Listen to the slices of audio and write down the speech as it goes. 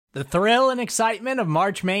The thrill and excitement of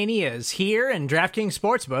March Mania is here, and DraftKings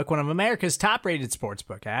Sportsbook, one of America's top-rated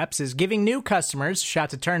sportsbook apps, is giving new customers a shot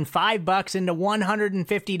to turn $5 into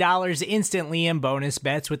 $150 instantly in bonus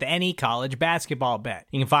bets with any college basketball bet.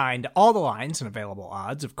 You can find all the lines and available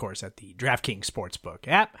odds, of course, at the DraftKings Sportsbook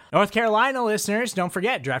app. North Carolina listeners, don't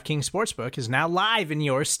forget, DraftKings Sportsbook is now live in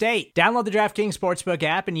your state. Download the DraftKings Sportsbook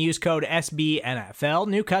app and use code SBNFL.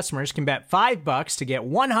 New customers can bet $5 to get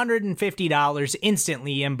 $150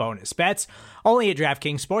 instantly in bonus bets, only at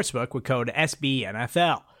DraftKings Sportsbook with code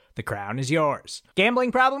SBNFL. The crown is yours.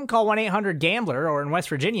 Gambling problem? Call 1-800-GAMBLER, or in West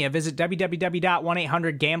Virginia, visit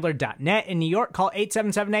www.1800gambler.net. In New York, call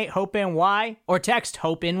 877-8-HOPE-NY or text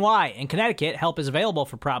HOPE-NY. In Connecticut, help is available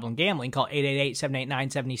for problem gambling. Call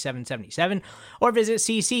 888-789-7777 or visit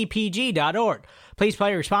ccpg.org. Please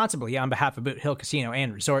play responsibly on behalf of Boot Hill Casino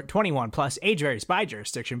and Resort. 21 plus, age varies by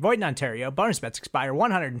jurisdiction. Void in Ontario. Bonus bets expire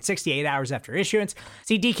 168 hours after issuance.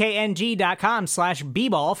 See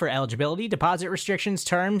dkng.com/bball for eligibility, deposit restrictions,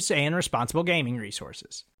 terms, and responsible gaming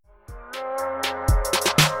resources.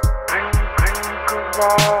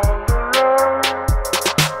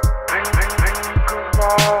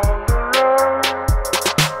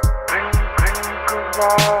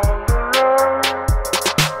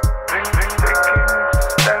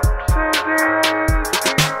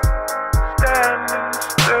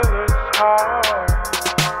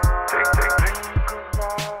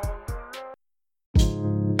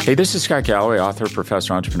 Hey, this is Scott Galloway, author,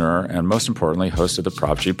 professor, entrepreneur, and most importantly, host of the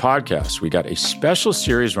Prop G podcast. We got a special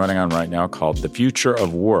series running on right now called The Future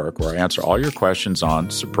of Work, where I answer all your questions on,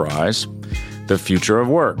 surprise, the future of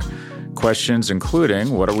work. Questions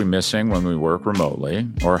including, what are we missing when we work remotely?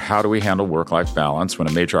 Or how do we handle work-life balance when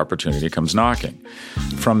a major opportunity comes knocking?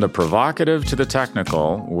 From the provocative to the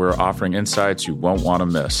technical, we're offering insights you won't want to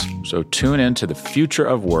miss. So tune in to The Future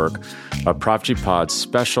of Work, a Prop G Pod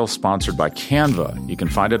special sponsored by Canva. You can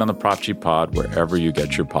find it on the Prop G Pod wherever you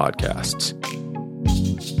get your podcasts.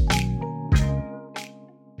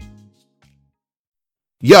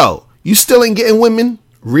 Yo, you still ain't getting women?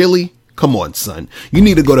 Really? Come on, son. You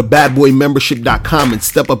need to go to badboymembership.com and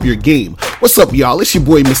step up your game. What's up, y'all? It's your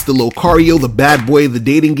boy, Mr. Locario, the bad boy of the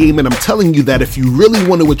dating game, and I'm telling you that if you really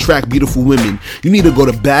want to attract beautiful women, you need to go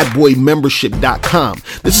to badboymembership.com.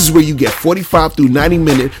 This is where you get 45 through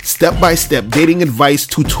 90-minute step-by-step dating advice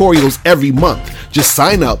tutorials every month. Just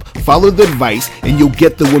sign up, follow the advice, and you'll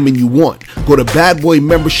get the women you want. Go to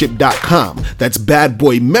badboymembership.com. That's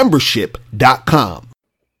badboymembership.com.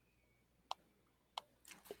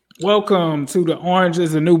 Welcome to the Orange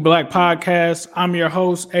is the New Black podcast. I'm your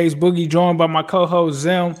host, Ace Boogie, joined by my co-host,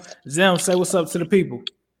 Zim. Zim, say what's up to the people.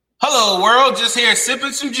 Hello, world. Just here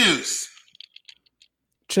sipping some juice.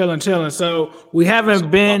 Chilling. So we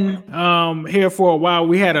haven't been here for a while.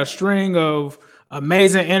 We had a string of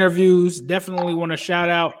amazing interviews. Definitely want to shout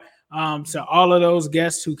out to all of those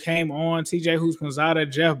guests who came on. TJ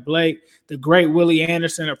Houshmandzadeh, Jeff Blake, the great Willie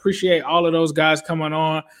Anderson. Appreciate all of those guys coming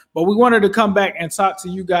on. But we wanted to come back and talk to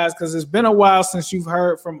you guys because it's been a while since you've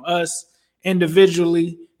heard from us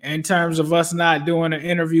individually in terms of us not doing an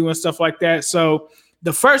interview and stuff like that. So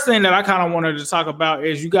the first thing that I kind of wanted to talk about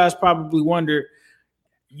is you guys probably wondered,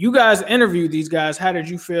 you guys interviewed these guys. How did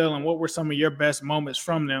you feel and what were some of your best moments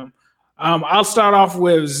from them? I'll start off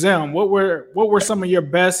with Zim. What were some of your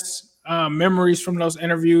best memories from those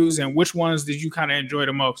interviews, and which ones did you kind of enjoy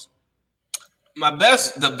the most?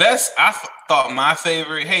 The best, I thought my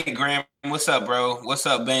favorite. Hey, Graham, what's up, bro? What's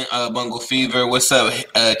up, Bungle Fever? What's up,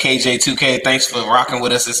 KJ2K? Thanks for rocking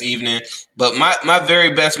with us this evening. But my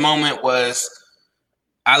very best moment was,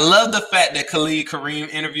 I love the fact that Khalid Kareem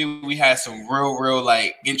interview, we had some real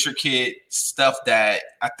like intricate stuff that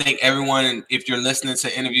I think everyone, if you're listening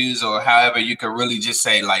to interviews or however, you could really just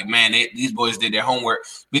say like, man, these boys did their homework,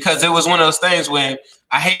 because it was one of those things when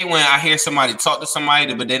I hate when I hear somebody talk to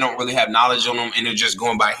somebody, but they don't really have knowledge on them and they're just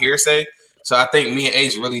going by hearsay. So I think me and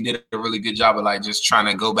Ace really did a really good job of like just trying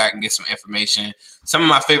to go back and get some information. Some of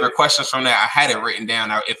my favorite questions from that, I had it written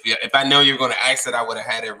down. If I know you're going to ask it, I would have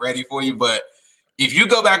had it ready for you. But if you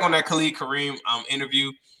go back on that Khalid Kareem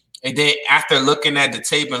interview, and then after looking at the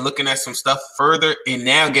tape and looking at some stuff further, it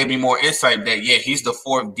now gave me more insight that, yeah, he's the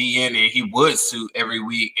fourth DN and he would suit every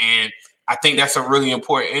week. And I think that's a really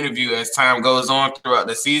important interview as time goes on throughout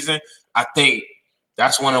the season. I think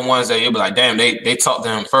that's one of the ones that you'll be like, damn, they talked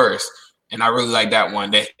to him first. And I really like that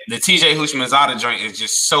one. The TJ Houshmandzadeh joint is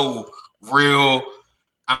just so real.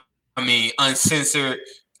 I mean, uncensored.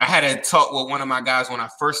 I had a talk with one of my guys when I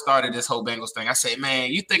first started this whole Bengals thing. I said,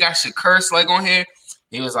 man, you think I should curse like on here?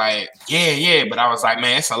 He was like, yeah. But I was like,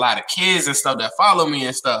 man, it's a lot of kids and stuff that follow me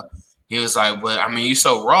and stuff. He was like, but I mean, you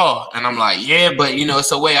so raw. And I'm like, yeah, but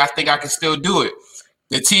it's a way I think I can still do it.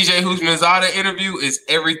 The TJ Houshmandzadeh interview is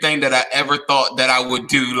everything that I ever thought that I would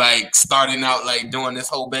do, like starting out, like doing this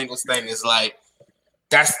whole Bengals thing is like,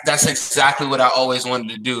 that's exactly what I always wanted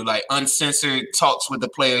to do. Like uncensored talks with the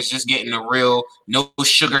players, just getting the real, no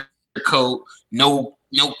sugar coat, no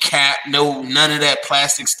cap, none of that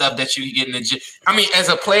plastic stuff that you get in the gym. I mean, as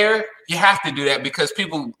a player, you have to do that because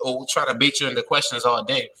people will try to bait you into questions all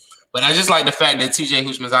day. But I just like the fact that TJ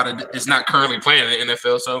Houshmandzadeh is not currently playing in the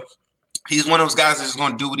NFL, so he's one of those guys that's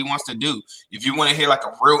going to do what he wants to do. If you want to hear like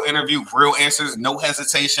a real interview, real answers, no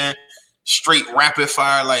hesitation, straight rapid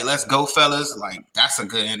fire, like let's go, fellas, like that's a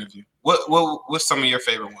good interview. What's some of your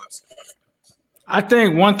favorite ones? I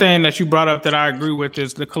think one thing that you brought up that I agree with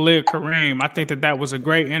is the Khalil Kareem. I think that was a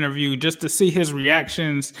great interview just to see his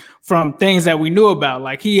reactions from things that we knew about.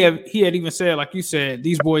 Like he had even said, like you said,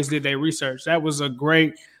 these boys did their research. That was a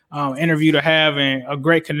great interview to have and a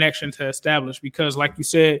great connection to establish because, like you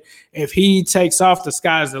said, if he takes off, the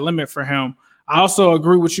sky's the limit for him. I also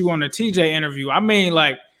agree with you on the TJ interview. I mean,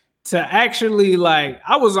 like to actually like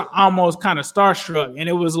I was almost kind of starstruck, and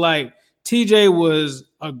it was like TJ was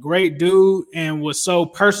a great dude and was so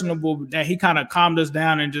personable that he kind of calmed us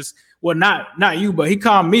down and just, well, not you, but he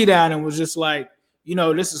calmed me down and was just like,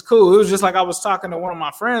 this is cool. It was just like I was talking to one of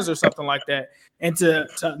my friends or something like that. And to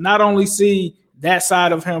not only see that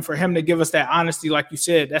side of him, for him to give us that honesty, like you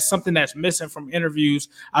said, that's something that's missing from interviews,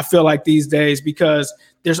 I feel like these days, because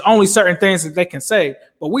there's only certain things that they can say.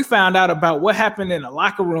 But we found out about what happened in the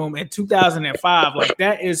locker room in 2005. Like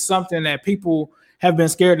that is something that people have been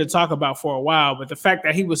scared to talk about for a while. But the fact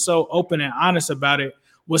that he was so open and honest about it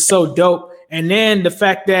was so dope. And then the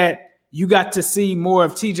fact that you got to see more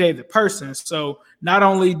of TJ the person. So not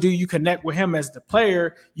only do you connect with him as the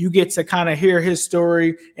player, you get to kind of hear his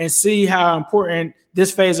story and see how important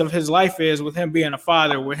this phase of his life is with him being a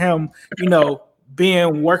father, with him,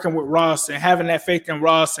 working with Ross and having that faith in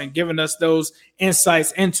Ross and giving us those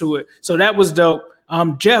insights into it. So that was dope.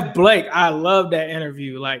 Jeff Blake, I love that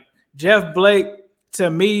interview. Like Jeff Blake, to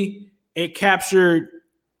me, it captured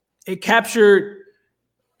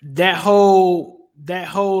that whole,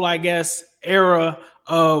 I guess, era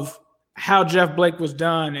of how Jeff Blake was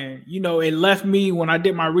done. And, it left me, when I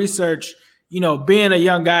did my research, being a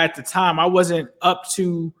young guy at the time, I wasn't up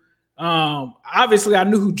to, obviously I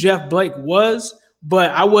knew who Jeff Blake was,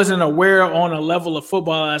 but I wasn't aware on a level of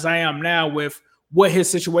football as I am now with what his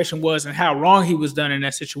situation was and how wrong he was done in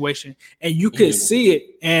that situation. And you could see it.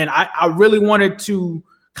 And I really wanted to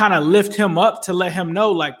kind of lift him up to let him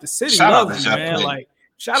know, like, the city loves him, man. Like,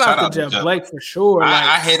 shout out to Jeff Blake for sure.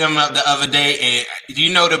 I hit him up the other day, and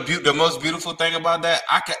the most beautiful thing about that,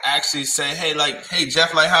 I could actually say, hey,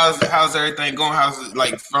 Jeff, like, how's everything going? How's it,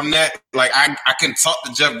 like, from that, like, I can talk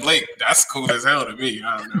to Jeff Blake. That's cool as hell to me.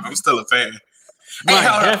 I don't know. I'm still a fan. Hey,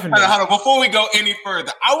 hold on. Before we go any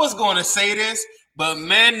further, I was going to say this, but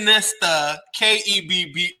Minister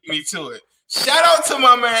KEB beat me to it. Shout out to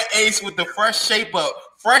my man Ace with the fresh shape up,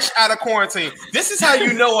 fresh out of quarantine. This is how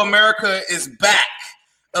you know America is back.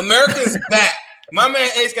 America is back. My man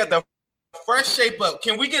Ace got the fresh shape up.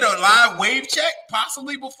 Can we get a live wave check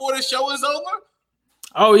possibly before the show is over?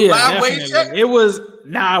 Oh, yeah, live wave check? It was.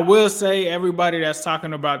 Now, I will say, everybody that's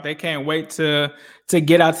talking about they can't wait to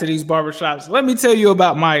get out to these barbershops. Let me tell you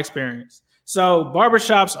about my experience. So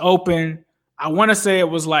barbershops open, I want to say it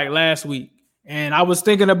was like last week. And I was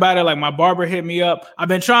thinking about it, like my barber hit me up. I've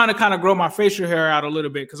been trying to kind of grow my facial hair out a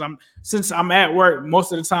little bit because since I'm at work,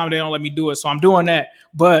 most of the time they don't let me do it. So I'm doing that.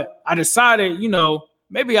 But I decided,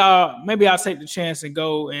 maybe I'll take the chance and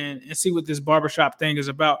go and see what this barbershop thing is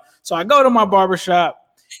about. So I go to my barbershop,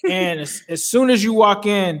 and as soon as you walk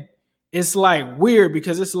in, it's like weird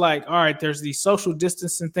because it's like, all right, there's these social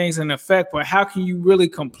distancing things in effect, but how can you really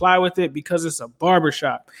comply with it because it's a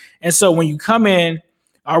barbershop? And so when you come in,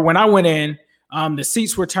 or when I went in, the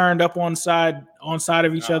seats were turned up on side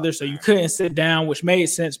of each other, so you couldn't sit down, which made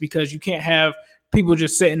sense because you can't have people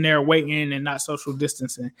just sitting there waiting and not social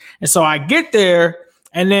distancing. And so I get there,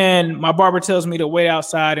 and then my barber tells me to wait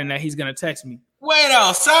outside and that he's going to text me. Wait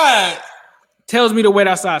outside? Tells me to wait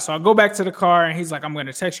outside. So I go back to the car, and he's like, I'm going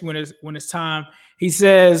to text you when it's time. He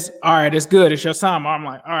says, all right, it's good. It's your time. I'm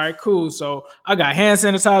like, all right, cool. So I got hand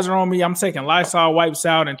sanitizer on me. I'm taking Lysol wipes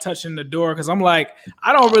out and touching the door because I'm like,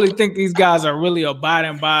 I don't really think these guys are really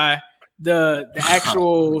abiding by the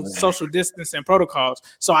actual social distancing protocols.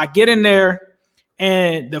 So I get in there,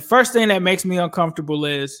 and the first thing that makes me uncomfortable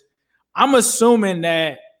is I'm assuming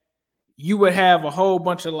that you would have a whole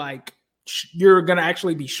bunch of like, you're going to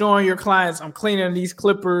actually be showing your clients, I'm cleaning these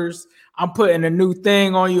clippers, I'm putting a new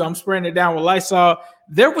thing on you. I'm spraying it down with Lysol.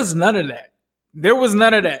 There was none of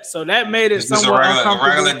that. So that made it somewhat uncomfortable.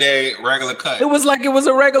 Regular day, regular cut. It was like it was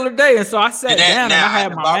a regular day. And so I sat down and I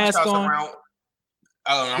had my mask on.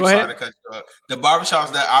 I'm sorry to cut you off. The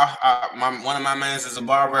barbershops that one of my mans is a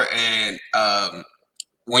barber, and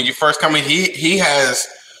when you first come in, he has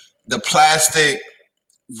the plastic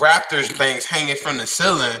Raptors things hanging from the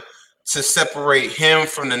ceiling to separate him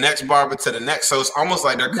from the next barber to the next. So it's almost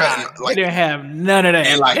like they're cutting. They didn't have none of that.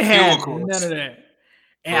 And like they had none of that.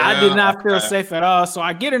 And I did not feel safe at all. So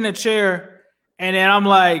I get in a chair and then I'm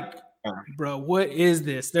like, bro, what is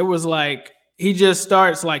this? There was like, he just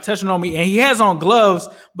starts like touching on me and he has on gloves.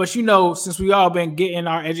 But you know, since we all been getting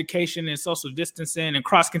our education and social distancing and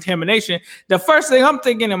cross-contamination, the first thing I'm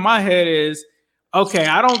thinking in my head is, okay,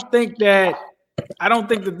 I don't think that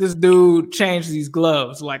this dude changed these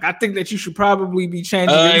gloves. Like, I think that you should probably be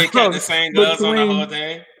changing these gloves. The same gloves on the whole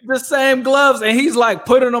thing? The same gloves. And he's like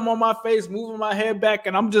putting them on my face, moving my head back.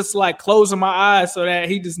 And I'm just like closing my eyes so that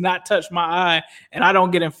he does not touch my eye and I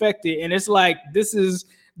don't get infected. And it's like, this is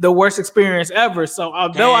the worst experience ever. So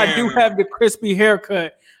although I do have the crispy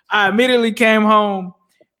haircut, I immediately came home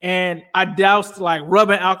and I doused like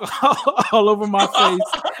rubbing alcohol all over my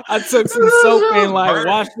face. I took some soap and like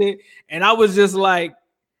washed it. And I was just like,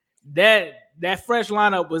 that fresh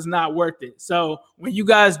lineup was not worth it. So when you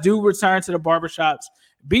guys do return to the barbershops,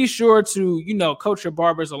 be sure to, you know, coach your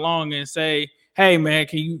barbers along and say, hey man,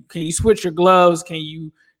 can you switch your gloves? Can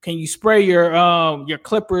you spray your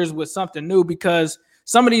clippers with something new? Because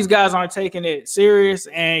some of these guys aren't taking it serious,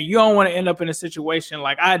 and you don't want to end up in a situation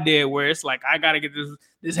like I did where it's like, I got to get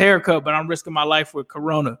this haircut, but I'm risking my life with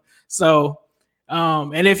Corona. So,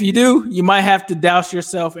 and if you do, you might have to douse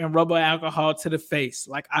yourself in rubber alcohol to the face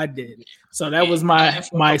like I did. So that was my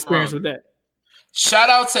experience with that. Shout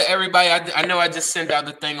out to everybody. I know I just sent out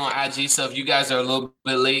the thing on IG, so if you guys are a little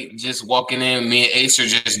bit late, just walking in, me and Ace are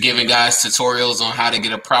just giving guys tutorials on how to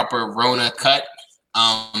get a proper Rona cut.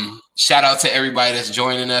 Shout out to everybody that's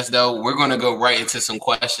joining us, though. We're going to go right into some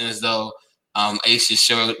questions, though. Ace just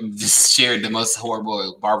shared the most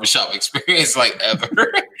horrible barbershop experience like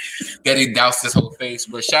ever that he doused his whole face.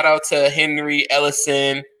 But shout out to Henry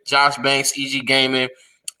Ellison, Josh Banks, EG Gaming.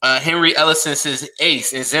 Henry Ellison says,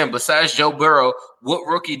 Ace and Zim, besides Joe Burrow, what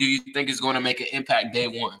rookie do you think is going to make an impact day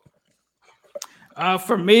one?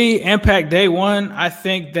 For me, impact day one, I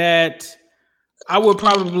think that I would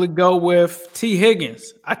probably go with T.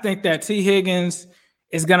 Higgins. I think that T. Higgins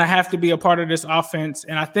is going to have to be a part of this offense.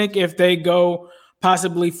 And I think if they go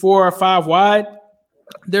possibly 4 or 5 wide,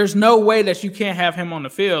 there's no way that you can't have him on the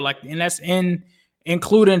field. Like, and that's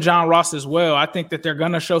including John Ross as well. I think that they're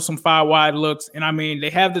going to show some 5 wide looks. And I mean, they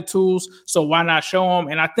have the tools, so why not show them?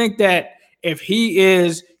 And I think that if he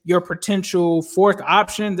is your potential 4th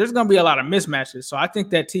option, there's going to be a lot of mismatches. So I think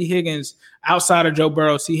that T. Higgins, outside of Joe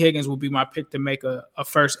Burrow, T. Higgins will be my pick to make a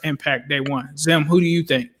first impact day one. Zim, who do you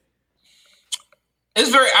think? It's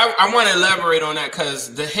very. I want to elaborate on that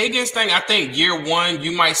because the Higgins thing. I think year one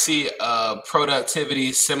you might see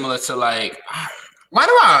productivity similar to like. Why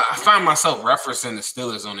do I find myself referencing the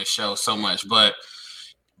Steelers on this show so much? But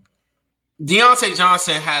Deontay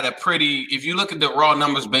Johnson had a pretty. If you look at the raw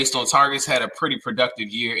numbers based on targets, had a pretty productive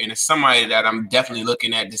year, and it's somebody that I'm definitely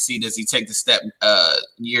looking at to see does he take the step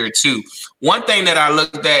year 2. One thing that I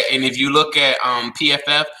looked at, and if you look at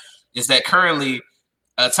PFF, is that currently.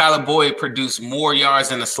 Tyler Boyd produced more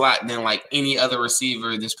yards in the slot than like any other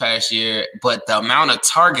receiver this past year, but the amount of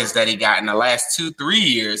targets that he got in the last 2-3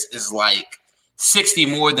 years is like 60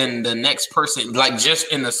 more than the next person, like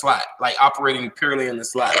just in the slot, like operating purely in the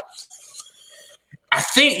slot. I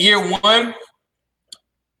think year one,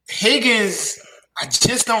 Higgins, I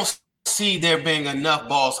just don't see there being enough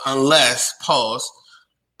balls unless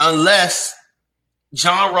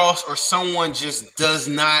John Ross or someone just does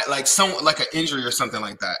not like someone like an injury or something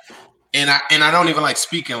like that. And I don't even like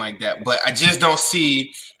speaking like that, but I just don't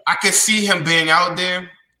see. I could see him being out there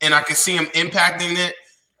and I could see him impacting it,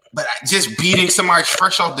 but just beating somebody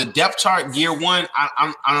fresh off the depth chart year one,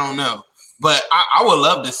 I don't know. But I would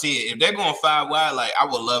love to see it. If they're going 5 wide, like I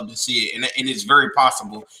would love to see it. And it's very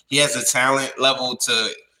possible. He has a talent level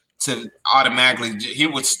to automatically he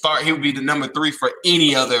would be the number 3 for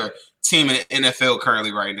any other team in the NFL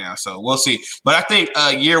currently right now. So we'll see. But I think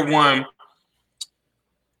year one,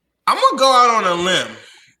 I'm going to go out on a limb.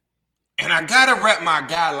 And I got to rep my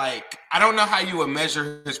guy. Like, I don't know how you would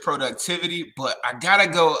measure his productivity, but I got to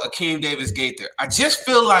go Akeem Davis-Gaither. I just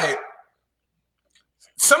feel like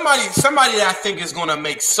somebody that I think is going to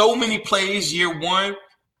make so many plays year one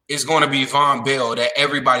is going to be Von Bell that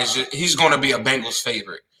he's going to be a Bengals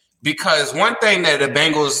favorite. Because one thing that the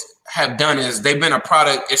Bengals have done is they've been a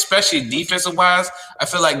product, especially defensive wise. I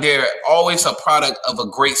feel like they're always a product of a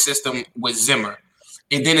great system with Zimmer,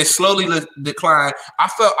 and then it slowly declined. I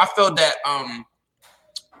felt that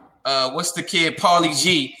what's the kid, Paulie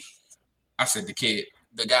G? I said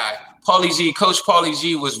the guy. Paulie G, Coach Paulie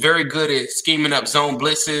G was very good at scheming up zone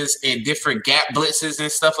blitzes and different gap blitzes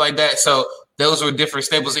and stuff like that. So those were different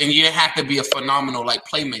staples, and you didn't have to be a phenomenal like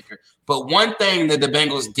playmaker. But one thing that the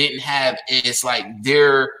Bengals didn't have is like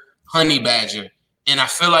their honey badger. And I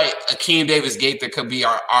feel like Akeem Davis-Gaither could be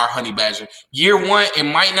our honey badger. Year one, it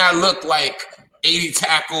might not look like 80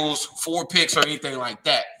 tackles, 4 picks, or anything like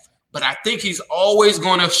that. But I think he's always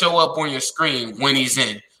going to show up on your screen when he's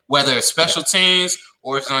in, whether it's special teams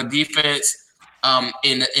or it's on defense,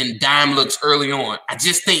 in dime looks early on. I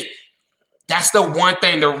just think that's the one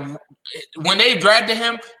thing. When they drafted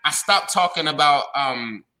him, I stopped talking about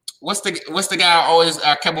what's the guy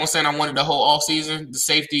I kept on saying I wanted the whole offseason, the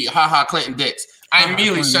safety, Clinton Dix. I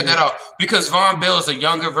immediately shut that off because Von Bell is a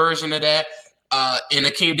younger version of that, and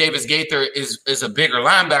Akeem Davis-Gaither is a bigger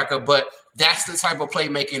linebacker, but that's the type of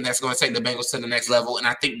playmaking that's going to take the Bengals to the next level, and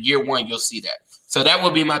I think year one you'll see that. So that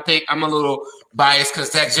would be my pick. I'm a little biased because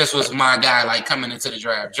that just was my guy, like coming into the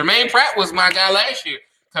draft. Jermaine Pratt was my guy last year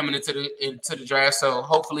coming into the draft. So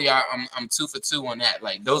hopefully I'm 2 for 2 on that.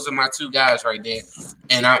 Like those are my 2 guys right there,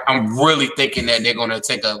 and I'm really thinking that they're going to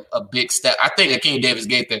take a big step. I think Akeem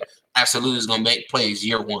Davis-Gaither absolutely is going to make plays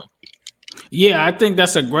year one. Yeah, I think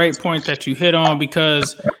that's a great point that you hit on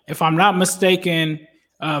because if I'm not mistaken,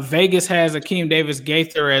 Vegas has Akeem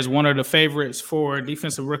Davis-Gaither as one of the favorites for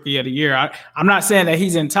Defensive Rookie of the Year. I'm not saying that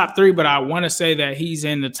he's in top 3, but I want to say that he's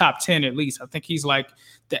in the top 10 at least. I think he's like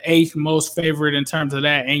the 8th most favorite in terms of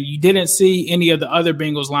that. And you didn't see any of the other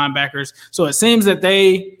Bengals linebackers. So it seems that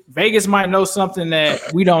Vegas might know something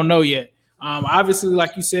that we don't know yet. Obviously,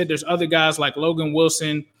 like you said, there's other guys like Logan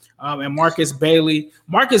Wilson and Marcus Bailey.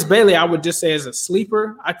 Marcus Bailey, I would just say is a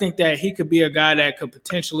sleeper. I think that he could be a guy that could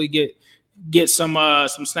potentially get some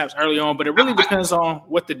snaps early on, but it really depends on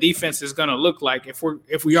what the defense is going to look like.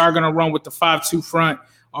 If we are going to run with the 5-2 front,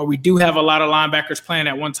 or we do have a lot of linebackers playing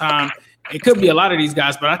at one time, it could be a lot of these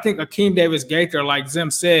guys. But I think Akeem Davis-Gaither, like Zim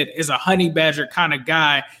said, is a honey badger kind of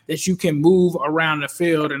guy that you can move around the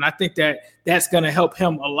field, and I think that's going to help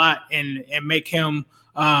him a lot and make him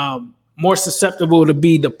more susceptible to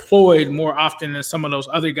be deployed more often than some of those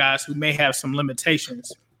other guys who may have some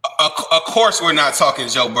limitations. Of course, we're not talking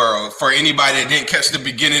Joe Burrow. For anybody that didn't catch the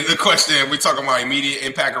beginning of the question, we're talking about immediate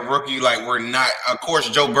impact of rookie. Like we're not. Of course,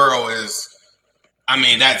 Joe Burrow is. I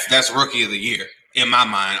mean, that's rookie of the year in my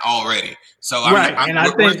mind already. So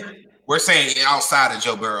I think we're saying outside of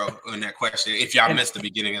Joe Burrow in that question. If y'all missed the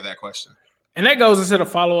beginning of that question, and that goes into the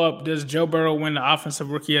follow up: does Joe Burrow win the Offensive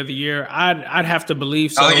Rookie of the Year? I'd have to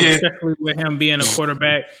believe so, especially with him being a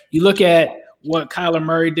quarterback. You look at what Kyler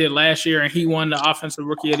Murray did last year, and he won the Offensive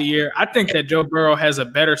Rookie of the Year. I think that Joe Burrow has a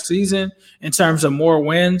better season in terms of more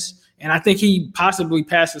wins, and I think he possibly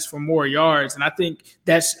passes for more yards. And I think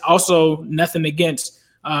that's also nothing against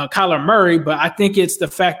Kyler Murray, but I think it's the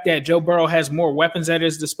fact that Joe Burrow has more weapons at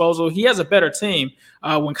his disposal. He has a better team.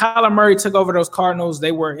 When Kyler Murray took over those Cardinals,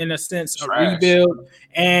 they were, in a sense, a rebuild.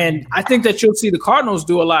 And I think that you'll see the Cardinals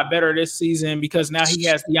do a lot better this season because now he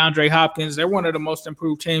has DeAndre Hopkins. They're one of the most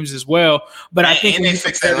improved teams as well. But I think they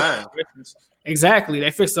fixed that line. Exactly.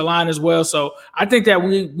 They fixed the line as well. So I think that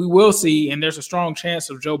we will see, and there's a strong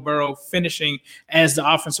chance of Joe Burrow finishing as the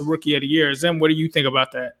Offensive Rookie of the Year. Zim, what do you think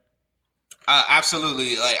about that?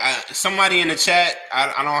 Absolutely. Like somebody in the chat,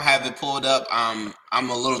 I don't have it pulled up. I'm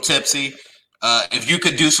a little tipsy. If you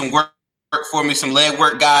could do some work for me, some leg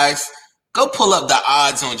work, guys, go pull up the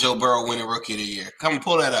odds on Joe Burrow winning Rookie of the Year. Come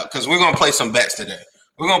pull that up because we're gonna play some bets today.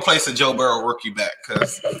 We're gonna place a Joe Burrow rookie bet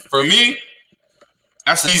because for me,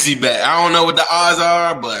 that's an easy bet. I don't know what the odds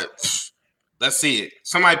are, but let's see it.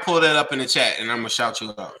 Somebody pull that up in the chat, and I'm gonna shout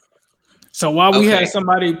you out. So while we had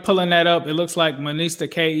somebody pulling that up, it looks like Manista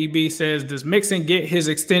KEB says, does Mixon get his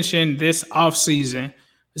extension this offseason?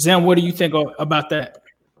 Zim, what do you think about that?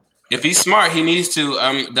 If he's smart, he needs to.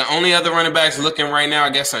 The only other running backs looking right now, I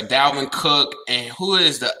guess, are Dalvin Cook. And who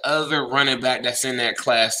is the other running back that's in that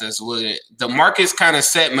class that's with it? The market's kind of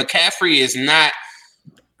set. McCaffrey is not.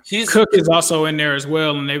 Cook is also in there as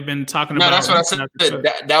well, and they've been talking about. No, that's what I said.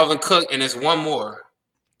 Dalvin Cook, and there's one more.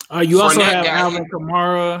 You Fournette also have Alvin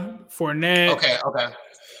Kamara, Fournette. Okay.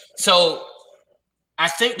 So I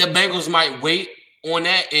think the Bengals might wait on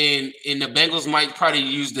that, and the Bengals might probably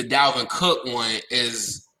use the Dalvin Cook one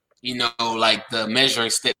as, like the measuring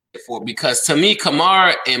stick for, because to me,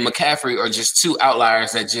 Kamara and McCaffrey are just two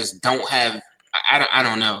outliers that just don't have. I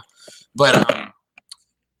don't know, but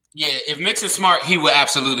Yeah, if Mixon's smart, he would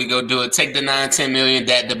absolutely go do it. Take the 9-10 million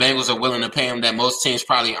that the Bengals are willing to pay him that most teams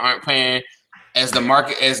probably aren't paying. As the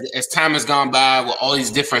market, as time has gone by with all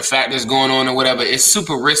these different factors going on or whatever, it's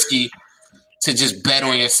super risky to just bet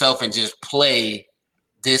on yourself and just play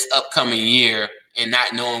this upcoming year and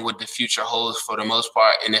not knowing what the future holds for the most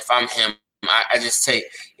part. And if I'm him, I just take,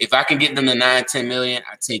 if I can get them to 9-10 million,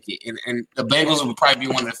 I take it. And the Bengals would probably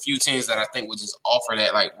be one of the few teams that I think would just offer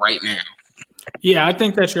that like right now. Yeah, I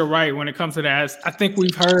think that you're right when it comes to that. I think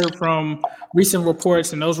we've heard from recent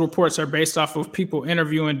reports, and those reports are based off of people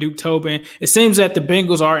interviewing Duke Tobin. It seems that the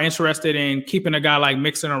Bengals are interested in keeping a guy like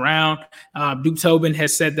Mixon around. Duke Tobin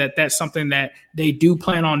has said that that's something that they do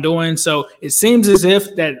plan on doing. So it seems as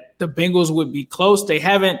if that the Bengals would be close. They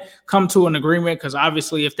haven't come to an agreement because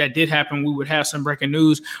obviously if that did happen, we would have some breaking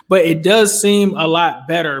news. But it does seem a lot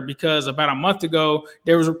better because about a month ago,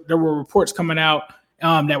 there were reports coming out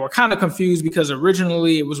that were kind of confused because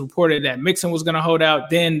originally it was reported that Mixon was going to hold out.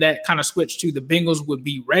 Then that kind of switched to the Bengals would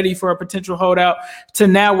be ready for a potential holdout. To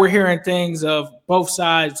now we're hearing things of both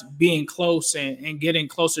sides being close and getting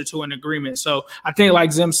closer to an agreement. So I think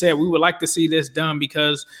like Zim said, we would like to see this done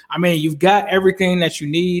because, I mean, you've got everything that you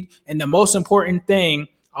need. And the most important thing,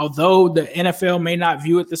 although the NFL may not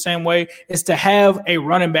view it the same way, is to have a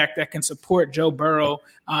running back that can support Joe Burrow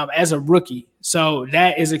as a rookie. So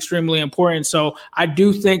that is extremely important. So I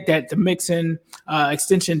do think that the Mixon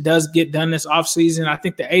extension does get done this offseason. I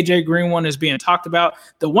think the AJ Green one is being talked about.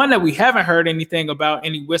 The one that we haven't heard anything about,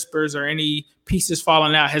 any whispers or any pieces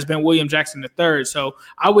falling out, has been William Jackson III. So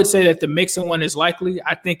I would say that the Mixon one is likely.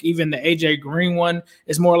 I think even the AJ Green one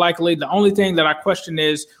is more likely. The only thing that I question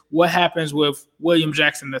is what happens with William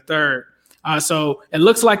Jackson III. So it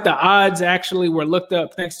looks like the odds actually were looked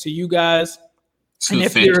up thanks to you guys. And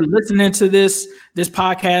if you're listening to this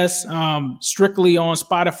podcast strictly on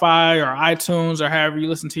Spotify or iTunes or however you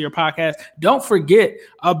listen to your podcast, don't forget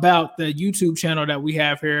about the YouTube channel that we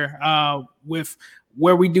have here with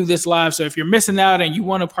where we do this live. So if you're missing out and you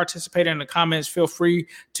want to participate in the comments, feel free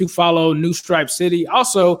to follow New Stripe City.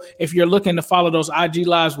 Also, if you're looking to follow those IG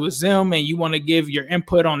lives with Zim and you want to give your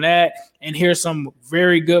input on that and hear some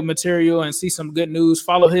very good material and see some good news,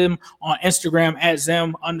 follow him on Instagram at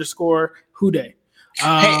Zim_Hude.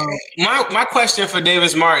 Hey, my question for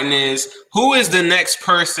Davis Martin is, who is the next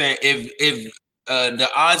person if the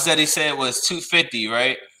odds that he said was 250,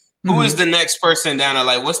 right? Who is the next person down there?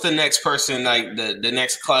 Like, what's the next person, like the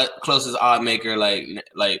next closest odd maker? Like,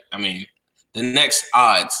 I mean, the next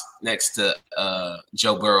odds next to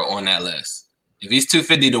Joe Burrow on that list. If he's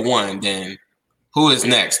 250 to 1, then who is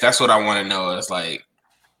next? That's what I want to know. It's like,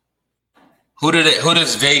 who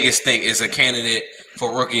does Vegas think is a candidate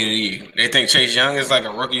for Rookie of the Year? They think Chase Young is like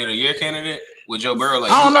a Rookie of the Year candidate with Joe Burrow?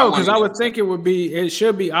 Like, I don't know, because I would think it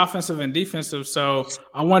should be offensive and defensive. So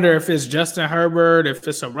I wonder if it's Justin Herbert, if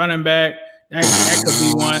it's a running back. That could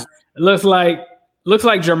be one. It looks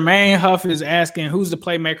like Jermaine Huff is asking who's the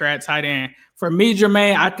playmaker at tight end. For me,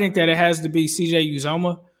 Jermaine, I think that it has to be CJ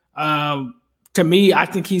Uzomah. To me, I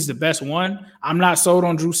think he's the best one. I'm not sold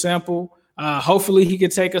on Drew Sample. Hopefully he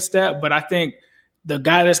could take a step, but I think the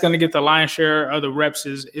guy that's going to get the lion's share of the reps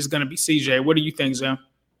is going to be CJ. What do you think, Zim?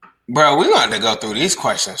 Bro, we're going to go through these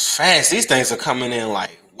questions fast. These things are coming in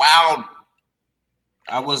like wild.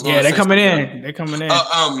 They're coming in. But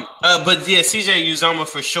yeah, CJ Uzomah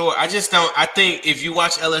for sure. I think if you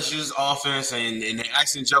watch LSU's offense and they're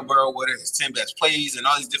asking Joe Burrow what are his 10 best plays and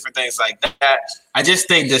all these different things like that, I just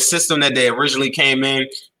think the system that they originally came in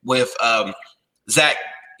with Zach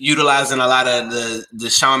utilizing a lot of the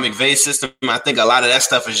Sean McVay system, I think a lot of that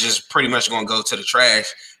stuff is just pretty much going to go to the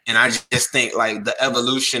trash. And I just think like the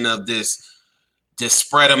evolution of this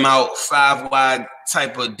spread them out 5 wide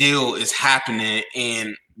type of deal is happening.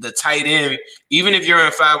 And the tight end, even if you're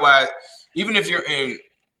in 5 wide, even if you're in,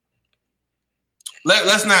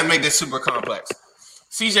 let's not make this super complex.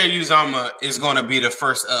 CJ Uzomah is going to be the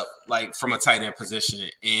first up, like from a tight end position.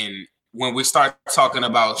 And when we start talking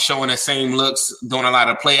about showing the same looks, doing a lot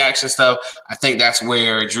of play action stuff, I think that's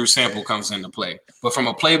where Drew Sample comes into play. But from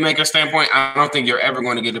a playmaker standpoint, I don't think you're ever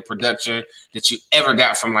going to get the production that you ever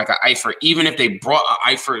got from like an Eifert, even if they brought an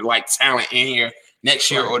Eifert like talent in here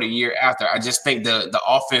next year or the year after. I just think the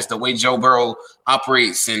offense, the way Joe Burrow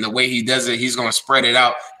operates and the way he does it, he's going to spread it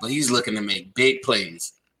out, but he's looking to make big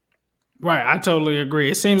plays. Right, I totally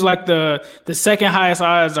agree. It seems like the second highest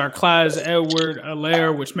odds are Clyde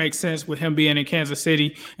Edwards-Helaire, which makes sense with him being in Kansas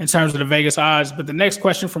City in terms of the Vegas odds. But the next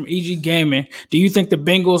question from EG Gaming, do you think the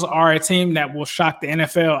Bengals are a team that will shock the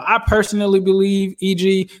NFL? I personally believe,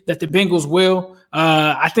 EG, that the Bengals will.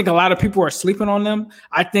 I think a lot of people are sleeping on them.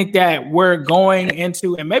 I think that we're going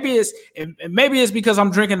into, and maybe it's because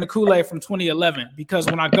I'm drinking the Kool-Aid from 2011. Because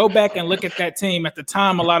when I go back and look at that team at the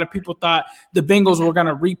time, a lot of people thought the Bengals were going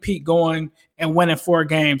to repeat going and winning 4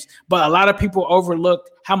 games. But a lot of people overlooked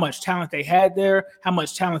how much talent they had there, how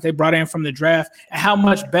much talent they brought in from the draft, and how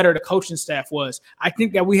much better the coaching staff was. I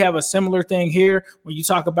think that we have a similar thing here when you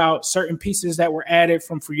talk about certain pieces that were added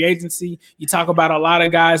from free agency. You talk about a lot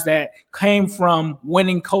of guys that came from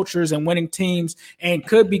winning cultures and winning teams and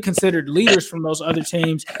could be considered leaders from those other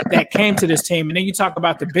teams that came to this team. And then you talk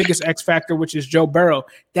about the biggest X factor, which is Joe Burrow.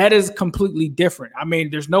 That is completely different. I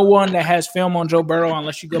mean, there's no one that has film on Joe Burrow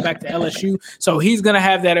unless you go back to LSU. So he's going to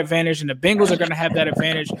have that advantage, and the Bengals are going to have that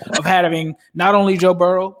advantage of having not only Joe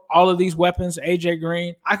Burrow, all of these weapons, AJ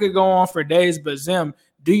Green. I could go on for days, but Zim,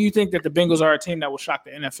 do you think that the Bengals are a team that will shock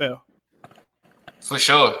the NFL? For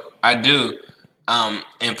sure, I do.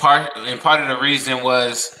 And part of the reason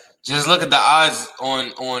was just look at the odds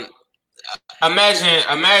on. Imagine.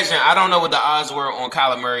 I don't know what the odds were on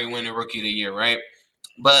Kyler Murray winning Rookie of the Year, right?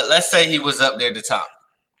 But let's say he was up there at the top.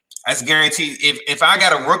 That's guaranteed. If I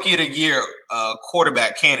got a Rookie of the Year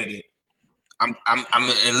quarterback candidate, I'm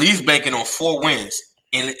at least banking on 4 wins,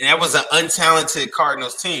 and that was an untalented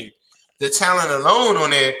Cardinals team. The talent alone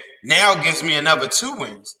on there now gives me another 2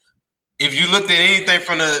 wins. If you looked at anything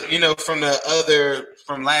from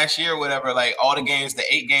last year or whatever, like all the games, the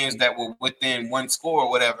 8 games that were within 1 score or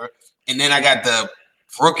whatever, and then I got the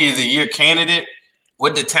Rookie of the Year candidate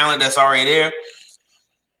with the talent that's already there,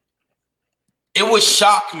 it would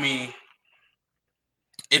shock me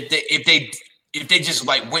if they just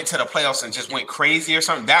like went to the playoffs and just went crazy or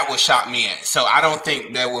something. That would shock me. So I don't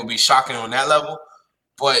think that would be shocking on that level.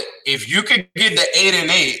 But if you could get the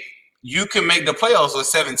 8-8, you can make the playoffs with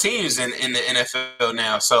 7 teams in the NFL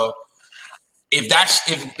now. So if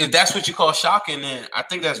that's what you call shocking, then I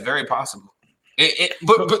think that's very possible.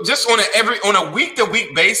 But just on a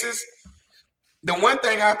week-to-week basis, the one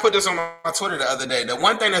thing I put this on my Twitter the other day, the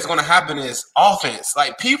one thing that's going to happen is offense.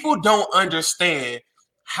 Like, people don't understand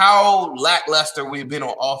how lackluster we've been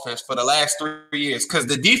on offense for the last 3 years, because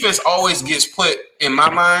the defense always gets put in my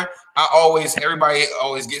mind. Everybody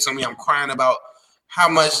always gets on me. I'm crying about how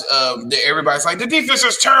much everybody's like, the defense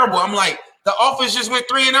is terrible. I'm like, the offense just went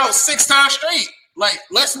 3-0 6 times straight. Like,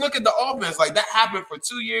 let's look at the offense. Like, that happened for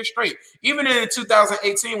 2 years straight. Even in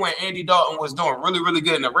 2018, when Andy Dalton was doing really, really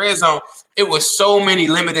good in the red zone, it was so many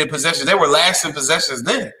limited possessions. They were lasting possessions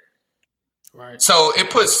then. Right. So it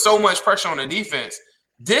puts so much pressure on the defense.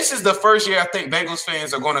 This is the first year I think Bengals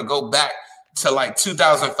fans are going to go back to like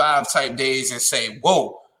 2005 type days and say,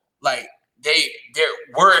 whoa, like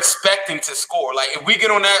we're expecting to score. Like, if we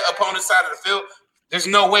get on that opponent's side of the field, there's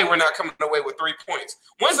no way we're not coming away with 3 points.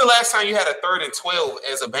 When's the last time you had a 3rd and 12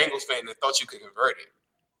 as a Bengals fan and thought you could convert it?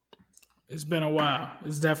 It's been a while.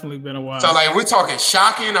 It's definitely been a while. So, like, we're talking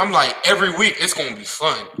shocking. I'm like, every week it's going to be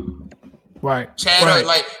fun. Right. Chad, right.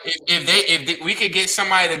 Like, if we could get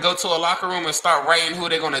somebody to go to a locker room and start writing who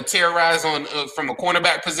they're going to terrorize on from a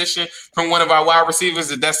cornerback position from one of our wide receivers,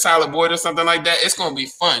 if that's Tyler Boyd or something like that, it's going to be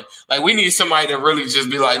fun. Like, we need somebody to really just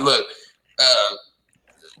be like, look,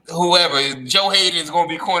 whoever, Joe Hayden's going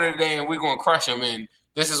to be corner today and we're going to crush him, and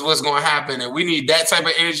this is what's going to happen. And we need that type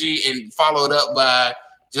of energy and followed up by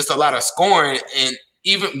just a lot of scoring. And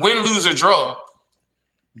even win, lose, or draw,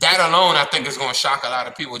 that alone I think is going to shock a lot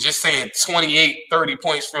of people. Just saying 28, 30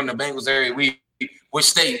 points from the Bengals every week,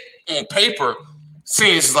 which they on paper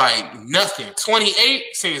seems like nothing. 28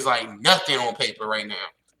 seems like nothing on paper right now.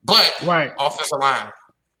 But offensive line.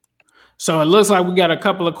 So it looks like we got a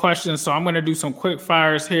couple of questions. So I'm going to do some quick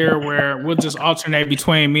fires here where we'll just alternate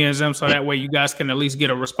between me and Zim, so that way you guys can at least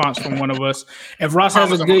get a response from one of us. If Ross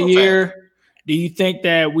has a good year, do you think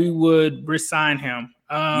that we would resign him?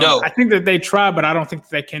 No. I think that they try, but I don't think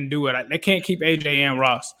that they can do it. They can't keep AJ and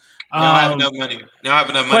Ross. They don't have enough money. They don't have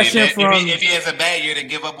enough money. If he has a bad year, they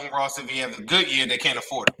give up on Ross. If he has a good year, they can't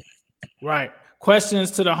afford it. Right. Questions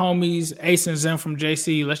to the homies, Ace and Zen from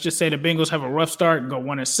JC. Let's just say the Bengals have a rough start and go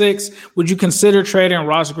 1-6. Would you consider trading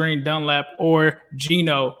Ross Green, Dunlap, or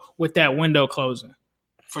Geno with that window closing?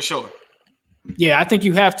 For sure. Yeah, I think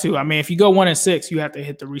you have to. I mean, if you go 1-6, you have to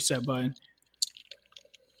hit the reset button.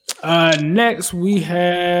 Next, we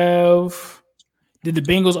have Did the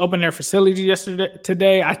Bengals open their facility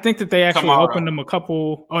today? I think that they actually opened them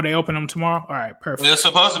they opened them tomorrow? All right, perfect. It was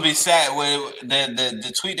supposed to be Sat with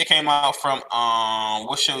the tweet that came out from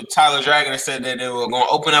Tyler Dragon that said that they were going to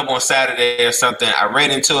open up on Saturday or something. I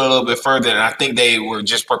read into it a little bit further, and I think they were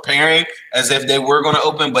just preparing as if they were going to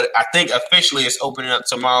open, but I think officially it's opening up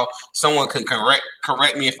tomorrow. Someone can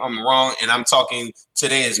correct me if I'm wrong, and I'm talking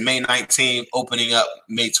today is May 19th, opening up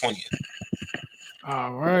May 20th.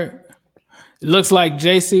 All right. It looks like,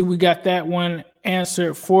 JC, we got that one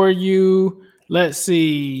answered for you. Let's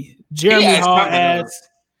see. Jeremy Hall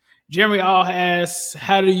asks,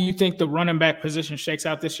 how do you think the running back position shakes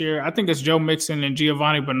out this year? I think it's Joe Mixon and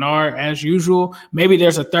Giovanni Bernard as usual. Maybe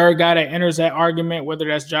there's a third guy that enters that argument, whether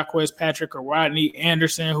that's Jaquez Patrick or Rodney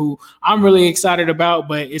Anderson, who I'm really excited about.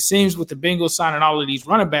 But it seems with the Bengals signing all of these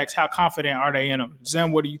running backs, how confident are they in them?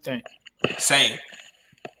 Zen, what do you think? Same.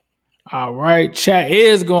 All right, chat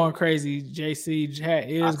is going crazy. JC, chat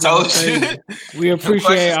is going crazy. We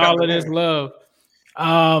appreciate all of this love.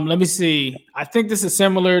 Let me see. I think this is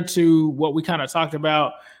similar to what we kind of talked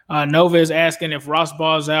about. Nova is asking if Ross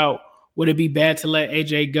balls out, would it be bad to let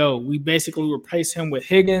AJ go? We basically replace him with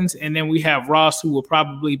Higgins, and then we have Ross, who will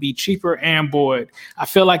probably be cheaper, and Boyd. I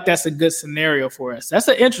feel like that's a good scenario for us. That's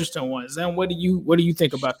an interesting one. Zen, what do you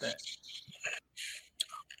think about that?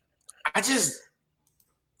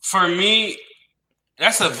 For me,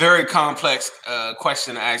 that's a very complex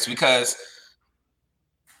question to ask because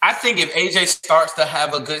I think if AJ starts to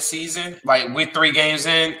have a good season, like with 3 games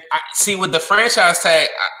in, with the franchise tag,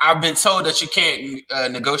 I've been told that you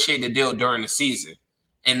can't negotiate the deal during the season.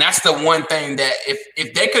 And that's the one thing that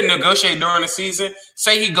if they could negotiate during the season,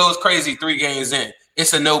 say he goes crazy 3 games in,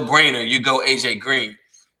 it's a no-brainer. You go AJ Green.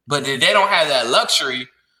 But if they don't have that luxury,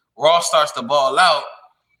 Ross starts to ball out,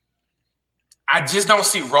 I just don't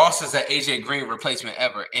see Ross as an AJ Green replacement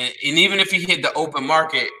ever. And even if he hit the open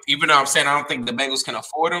market, even though I'm saying I don't think the Bengals can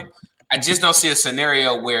afford him, I just don't see a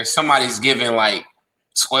scenario where somebody's giving like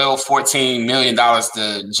 $12, $14 million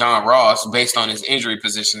to John Ross based on his injury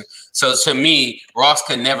position. So to me, Ross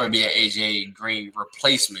could never be an AJ Green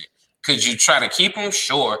replacement. Could you try to keep him?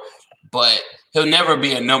 Sure. But he'll never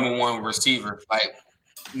be a number 1 receiver. Like,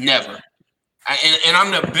 never. And I'm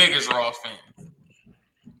the biggest Ross fan.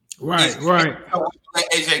 Right.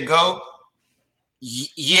 Let AJ go.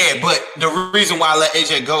 Yeah, but the reason why I let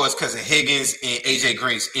AJ go is because of Higgins and AJ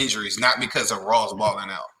Green's injuries, not because of Ross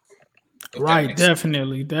balling out. Right,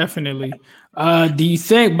 definitely. Do you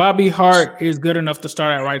think Bobby Hart is good enough to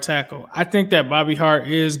start at right tackle? I think that Bobby Hart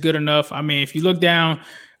is good enough. I mean, if you look down,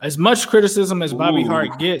 as much criticism as Bobby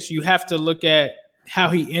Hart gets, you have to look at how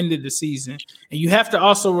he ended the season. And you have to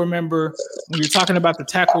also remember when you're talking about the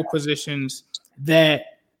tackle positions that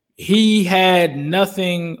he had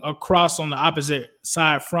nothing across on the opposite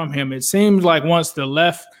side from him. It seems like once the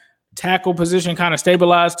left tackle position kind of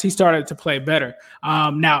stabilized, he started to play better.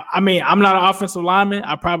 Now, I mean, I'm not an offensive lineman.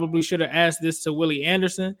 I probably should have asked this to Willie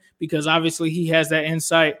Anderson because obviously he has that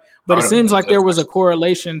insight. But it seems like there was a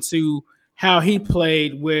correlation to how he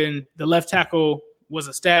played when the left tackle was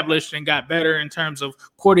established and got better in terms of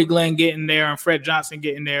Cordy Glenn getting there and Fred Johnson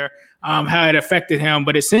getting there, how it affected him.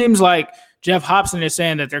 But it seems like Jeff Hobson is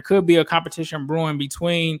saying that there could be a competition brewing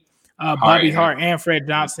between Bobby Hart and Fred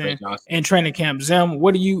Johnson in training camp. Zim,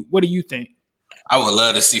 what do you think? I would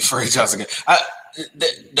love to see Fred Johnson.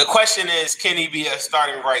 The question is, can he be a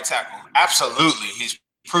starting right tackle? Absolutely. He's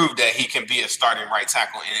proved that he can be a starting right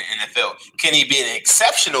tackle in the NFL. Can he be an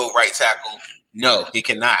exceptional right tackle? No, he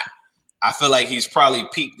cannot. I feel like he's probably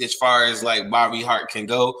peaked as far as like Bobby Hart can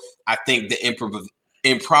go. I think the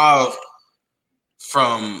improv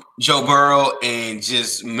from Joe Burrow and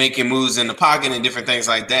just making moves in the pocket and different things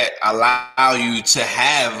like that allow you to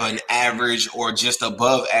have an average or just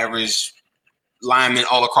above average lineman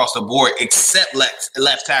all across the board, except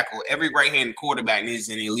left tackle. Every right-handed quarterback needs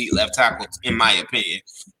an elite left tackle, in my opinion.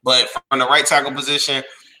 But from the right tackle position,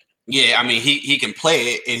 yeah, I mean, he can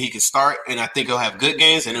play it and he can start, and I think he'll have good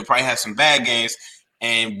games and he'll probably have some bad games.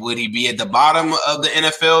 And would he be at the bottom of the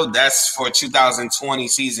NFL? That's for 2020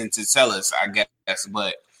 season to tell us, I guess.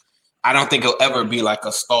 But I don't think he'll ever be like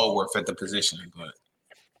a stalwart at the position. But,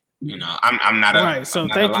 you know, I'm not all right, so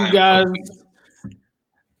thank you guys.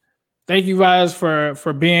 Thank you guys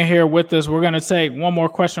for being here with us. We're going to take one more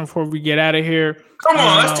question before we get out of here. Come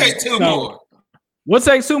on, let's take two more. We'll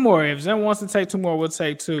take 2 more. If Zen wants to take 2 more, we'll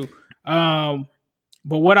take 2. But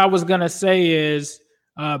what I was going to say is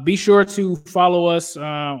be sure to follow us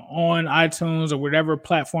on iTunes or whatever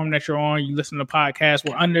platform that you're on. You listen to podcasts.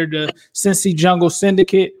 We're under the Cincy Jungle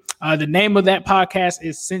Syndicate. The name of that podcast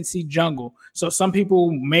is Cincy Jungle. So some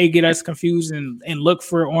people may get us confused and look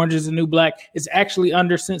for Orange is the New Black. It's actually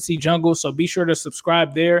under Cincy Jungle. So be sure to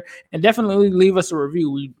subscribe there and definitely leave us a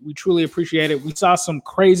review. We truly appreciate it. We saw some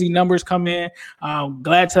crazy numbers come in.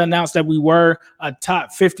 Glad to announce that we were a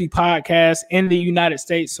top 50 podcast in the United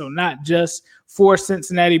States. So not just for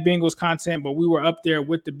Cincinnati Bengals content, but we were up there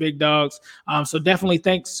with the big dogs. So definitely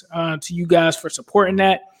thanks to you guys for supporting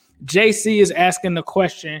that. JC is asking the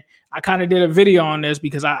question. I kind of did a video on this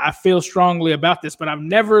because I feel strongly about this, but I've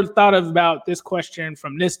never thought about this question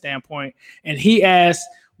from this standpoint. And he asked,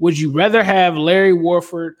 would you rather have Larry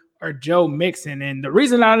Warford or Joe Mixon? And the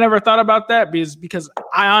reason I never thought about that is because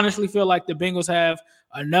I honestly feel like the Bengals have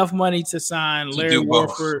enough money to sign Larry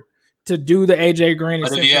Warford to do the AJ Green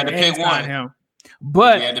but if you had to pick one, him.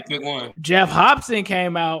 But you had to pick one. Jeff Hobson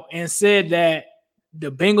came out and said that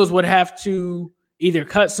the Bengals would have to either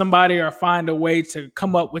cut somebody or find a way to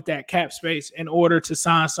come up with that cap space in order to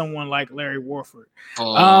sign someone like Larry Warford.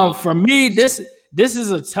 For me, this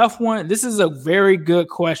is a tough one. This is a very good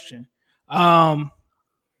question. But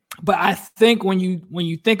I think when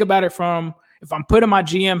you think about it from, if I'm putting my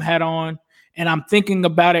GM hat on and I'm thinking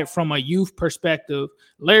about it from a youth perspective,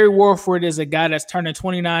 Larry Warford is a guy that's turning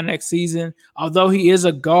 29 next season. Although he is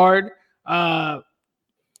a guard,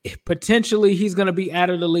 potentially he's going to be out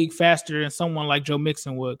of the league faster than someone like Joe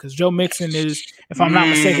Mixon would, because Joe Mixon is, if I'm not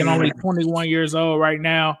mistaken, only 21 years old right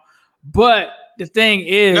now. But the thing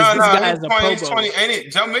is, this guy is a Pro Bowl. 20, ain't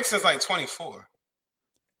it? Joe Mixon's like 24.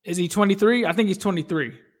 Is he 23? I think he's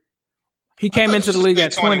 23. He came into the league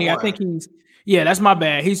at 20. 21. I think that's my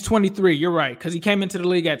bad. He's 23. You're right, because he came into the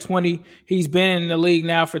league at 20. He's been in the league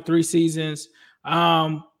now for 3 seasons.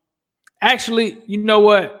 Actually, you know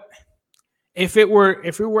what? If it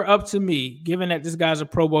were up to me, given that this guy's a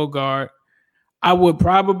Pro Bowl guard, I would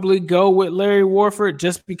probably go with Larry Warford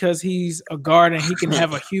just because he's a guard and he can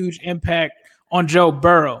have a huge impact on Joe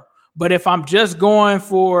Burrow. But if I'm just going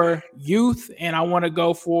for youth and I want to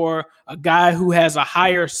go for a guy who has a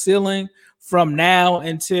higher ceiling from now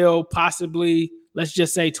until possibly, let's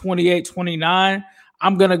just say 28, 29,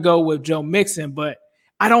 I'm going to go with Joe Mixon. But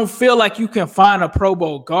I don't feel like you can find a Pro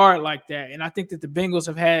Bowl guard like that. And I think that the Bengals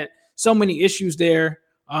have had so many issues there.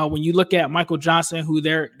 When you look at Michael Johnson, who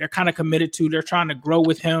they're kind of committed to, they're trying to grow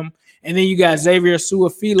with him. And then you got Xavier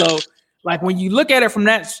Su'a-Filo. Like when you look at it from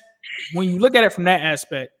that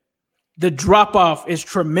aspect, the drop off is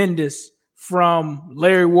tremendous from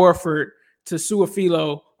Larry Warford to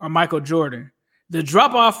Su'a-Filo or Michael Jordan. The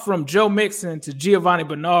drop off from Joe Mixon to Giovanni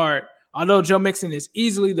Bernard, although Joe Mixon is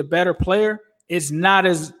easily the better player, it's not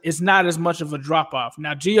as much of a drop off.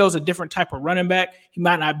 Now, Gio's a different type of running back. He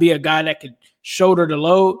might not be a guy that could shoulder the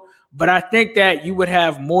load, but I think that you would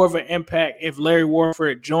have more of an impact if Larry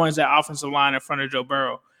Warford joins that offensive line in front of Joe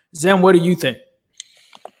Burrow. Zen, what do you think?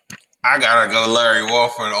 I gotta go Larry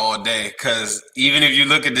Warford all day, because even if you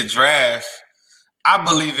look at the draft, I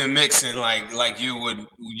believe in Mixon like you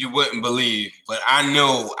wouldn't believe, but I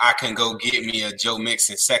know I can go get me a Joe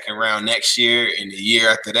Mixon second round next year, and the year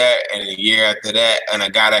after that, and the year after that, and a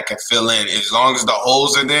guy that can fill in. As long as the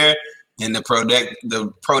holes are there, then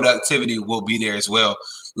the productivity will be there as well.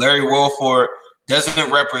 Larry Warford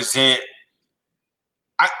doesn't represent.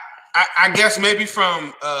 I guess maybe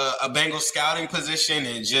from a Bengals scouting position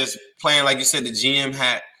and just playing, like you said, the GM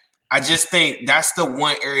hat. I just think that's the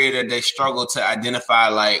one area that they struggle to identify,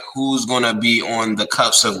 like who's going to be on the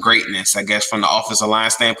cups of greatness, I guess, from the offensive line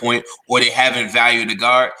standpoint, or they haven't valued the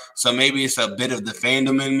guard. So maybe it's a bit of the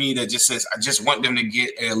fandom in me that just says, I just want them to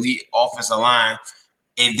get an elite offensive line.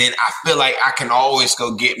 And then I feel like I can always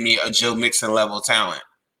go get me a Joe Mixon level talent.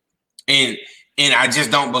 And I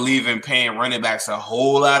just don't believe in paying running backs a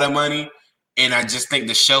whole lot of money. And I just think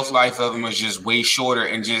the shelf life of them is just way shorter,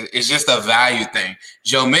 and it's just a value thing.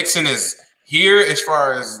 Joe Mixon is here as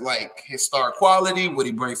far as like his star quality, what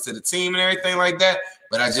he brings to the team and everything like that.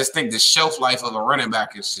 But I just think the shelf life of a running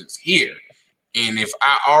back is just here. And if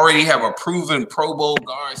I already have a proven Pro Bowl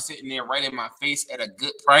guard sitting there right in my face at a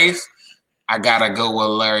good price, I gotta go with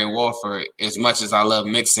Larry Warford. As much as I love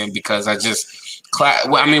Mixon, because I just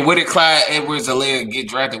where did Clyde Edwards-Helaire get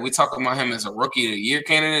drafted? We talking about him as a rookie of the year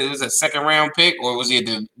candidate. It was a second round pick, or was he at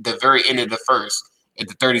the very end of the first, at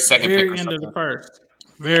the 32nd pick? Very end of the first.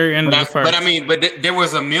 Very end of the first. But there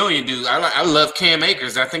was a million dudes. I love Cam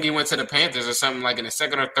Akers. I think he went to the Panthers or something like in the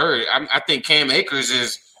second or third. I think Cam Akers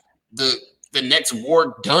is the next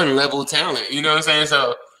Ward Dunn level talent. You know what I'm saying?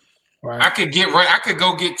 So right. I could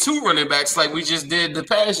go get 2 running backs like we just did the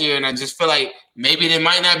past year, and I just feel like maybe they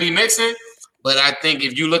might not be mixing. But I think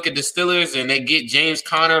if you look at the Steelers and they get James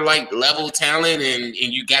Conner like level talent and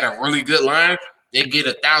you got a really good line, they get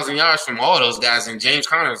 1,000 yards from all those guys, and James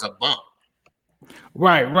Conner is a bum.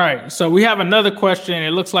 Right. So we have another question.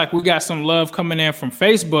 It looks like we got some love coming in from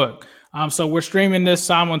Facebook. So we're streaming this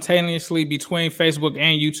simultaneously between Facebook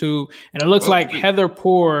and YouTube. And it looks like Heather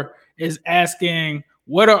Poor is asking,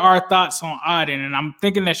 what are our thoughts on Auden? And I'm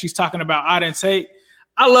thinking that she's talking about Auden Tate.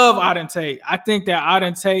 I love Auden Tate. I think that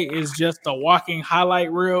Auden Tate is just a walking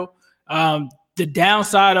highlight reel. The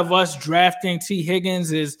downside of us drafting T.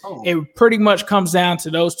 Higgins is it pretty much comes down to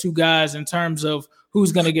those two guys in terms of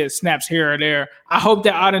who's going to get snaps here or there. I hope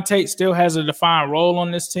that Auden Tate still has a defined role on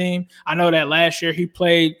this team. I know that last year he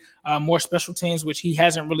played more special teams, which he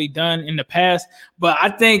hasn't really done in the past. But I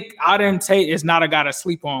think Auden Tate is not a guy to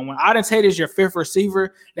sleep on. When Auden Tate is your fifth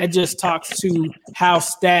receiver, that just talks to how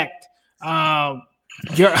stacked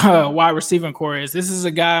your wide receiving core is. This is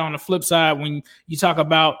a guy on the flip side when you talk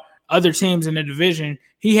about other teams in the division.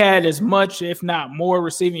 He had as much, if not more,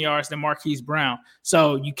 receiving yards than Marquise Brown.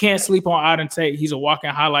 So you can't sleep on Auden Tate. He's a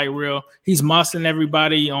walking highlight reel. He's mossing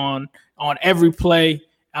everybody on every play,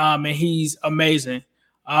 and he's amazing.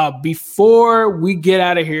 Before we get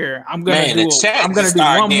out of here, I'm gonna do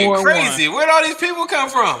one more crazy. one. Where'd all these people come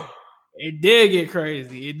from? It did get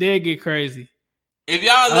crazy. If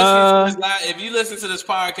y'all listen to this if you listen to this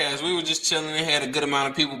podcast, we were just chilling and had a good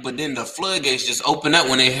amount of people, but then the floodgates just opened up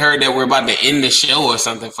when they heard that we're about to end the show or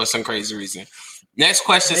something for some crazy reason. Next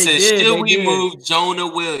question says, should we move Jonah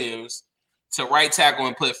Williams to right tackle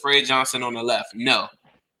and put Fred Johnson on the left? No.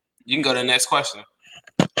 You can go to the next question.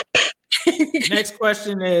 Next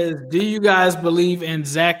question is, do you guys believe in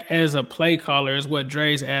Zach as a play caller is what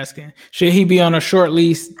Dre's asking. Should he be on a short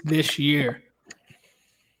leash this year?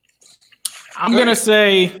 I'm gonna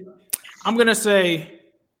say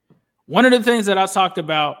one of the things that I talked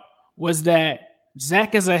about was that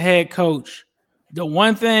Zach as a head coach, the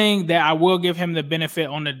one thing that I will give him the benefit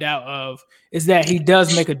on the doubt of is that he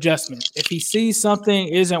does make adjustments. If he sees something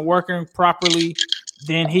isn't working properly,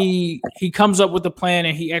 then he comes up with a plan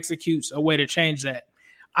and he executes a way to change that.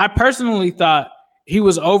 I personally thought he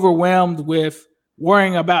was overwhelmed with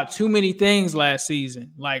worrying about too many things last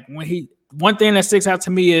season. Like one thing that sticks out to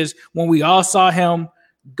me is when we all saw him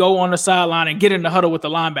go on the sideline and get in the huddle with the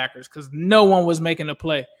linebackers because no one was making a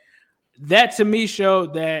play. That to me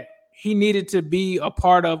showed that he needed to be a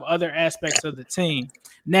part of other aspects of the team.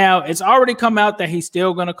 Now, it's already come out that he's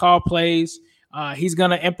still going to call plays. He's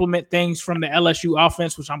going to implement things from the LSU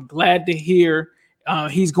offense, which I'm glad to hear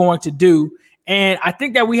he's going to do. And I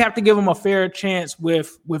think that we have to give him a fair chance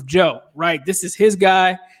with Joe, right? This is his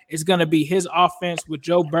guy. It's going to be his offense with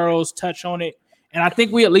Joe Burrow's touch on it. And I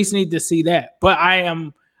think we at least need to see that. But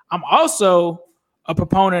I'm also a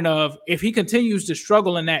proponent of if he continues to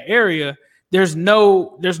struggle in that area, there's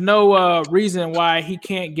no reason why he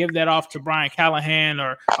can't give that off to Brian Callahan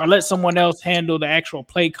or let someone else handle the actual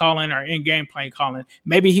play calling or in-game play calling.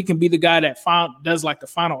 Maybe he can be the guy that does like the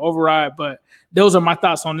final override. But those are my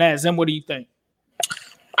thoughts on that. Zim, what do you think?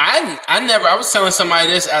 I was telling somebody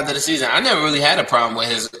this after the season. I never really had a problem with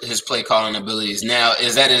his play calling abilities. Now,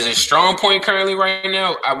 is that a strong point currently right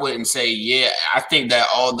now? I wouldn't say yeah. I think that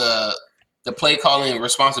all the play calling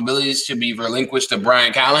responsibilities should be relinquished to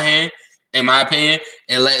Brian Callahan, in my opinion,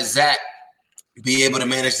 and let Zach be able to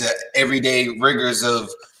manage the everyday rigors of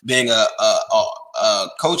being a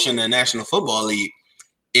coach in the National Football League.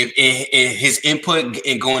 If his input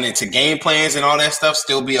and going into game plans and all that stuff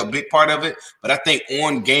still be a big part of it. But I think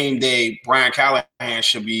on game day, Brian Callahan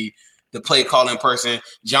should be the play calling person.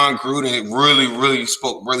 John Gruden really, really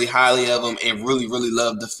spoke really highly of him and really, really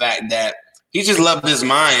loved the fact that he just loved his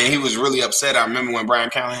mind. And he was really upset. I remember when Brian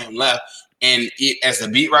Callahan left. And as the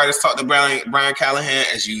beat writers talk to Brian Callahan,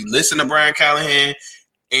 as you listen to Brian Callahan,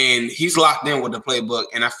 and he's locked in with the playbook.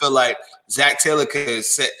 And I feel like Zach Taylor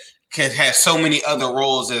can have so many other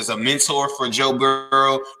roles as a mentor for Joe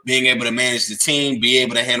Burrow, being able to manage the team, be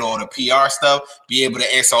able to handle all the PR stuff, be able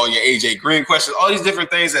to answer all your AJ Green questions, all these different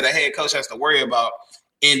things that a head coach has to worry about.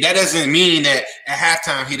 And that doesn't mean that at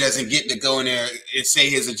halftime he doesn't get to go in there and say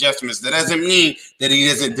his adjustments. That doesn't mean that he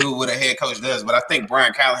doesn't do what a head coach does. But I think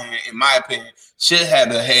Brian Callahan, in my opinion, should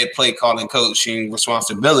have the head play calling coaching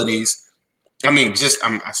responsibilities. I mean, just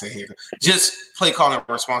play calling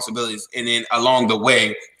responsibilities. And then along the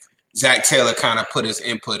way, Zach Taylor kind of put his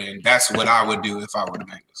input in. That's what I would do if I were the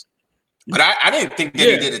Bengals. But I didn't think that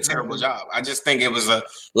he did a terrible job. I just think it was a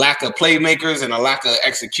lack of playmakers and a lack of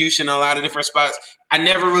execution in a lot of different spots. I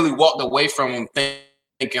never really walked away from him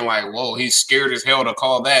thinking like, whoa, he's scared as hell to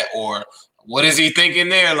call that, or what is he thinking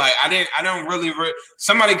there? Like, I don't really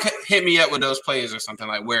somebody hit me up with those plays or something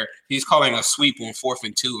like where he's calling a sweep on 4th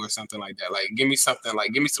and 2 or something like that. Like, give me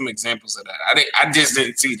some examples of that. I just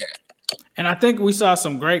didn't see that. And I think we saw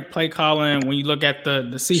some great play calling when you look at the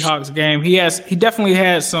Seahawks game. He definitely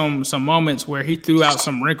had some moments where he threw out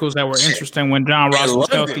some wrinkles that were interesting when John Ross was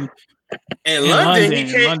healthy. In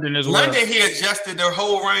London as well. London, he adjusted their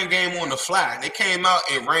whole run game on the fly. They came out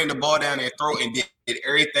and ran the ball down their throat and did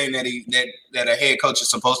everything that a head coach is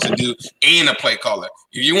supposed to do and a play caller.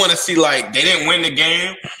 If you want to see, like, they didn't win the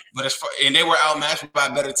game, and they were outmatched by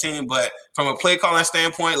a better team. But from a play calling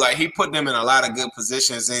standpoint, like, he put them in a lot of good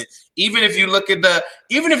positions. And even if you look at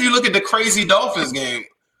the crazy Dolphins game,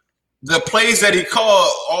 the plays that he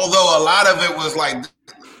called, although a lot of it was like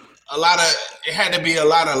it had to be a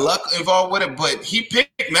lot of luck involved with it, but he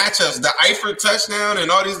picked matchups, the Eifert touchdown and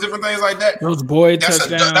all these different things like that. Those Boyd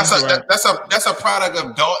touchdowns. That's a product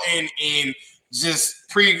of Dalton and just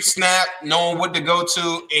pre-snap knowing what to go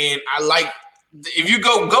to. And I like, if you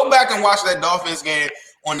go back and watch that Dolphins game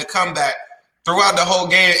on the comeback, throughout the whole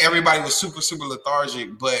game, everybody was super, super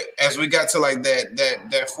lethargic. But as we got to like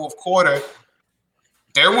that fourth quarter,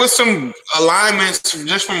 there was some alignments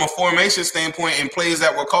just from a formation standpoint and plays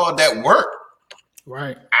that were called that worked.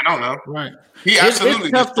 Right. I don't know. Right. He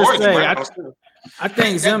absolutely destroyed the I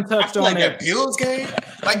think Zim touched on that Bills game.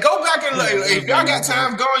 Like, go back and if y'all got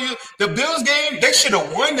time, the Bills game, they should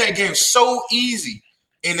have won that game so easy.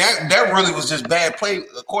 And that really was just bad play,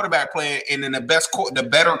 the quarterback play, and then the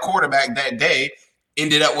better quarterback that day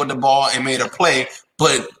ended up with the ball and made a play.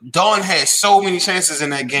 But Dawn had so many chances in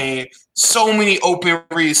that game, so many open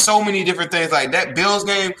reads, so many different things. Like, that Bills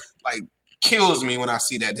game, like, kills me when I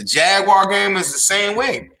see that. The Jaguar game is the same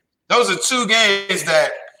way. Those are two games that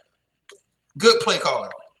good play calling.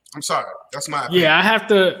 I'm sorry. That's my opinion. Yeah,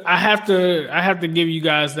 I have to give you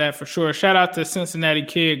guys that for sure. Shout out to Cincinnati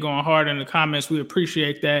Kid going hard in the comments. We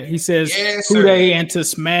appreciate that. He says, "Who they?" and to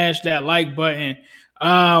smash that like button.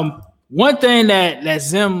 One thing that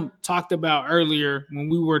Zim talked about earlier when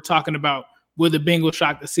we were talking about will the Bengals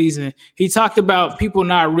shock the season, he talked about people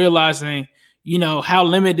not realizing, you know, how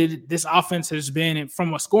limited this offense has been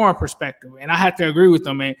from a scoring perspective. And I have to agree with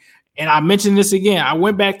them, man. And I mentioned this again. I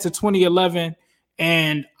went back to 2011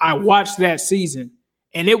 and I watched that season.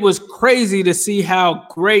 And it was crazy to see how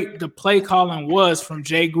great the play calling was from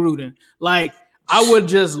Jay Gruden. Like, I would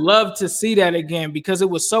just love to see that again because it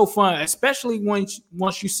was so fun, especially once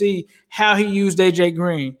you see how he used AJ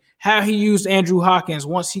Green, how he used Andrew Hawkins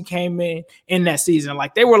once he came in that season.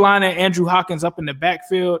 Like, they were lining Andrew Hawkins up in the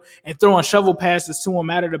backfield and throwing shovel passes to him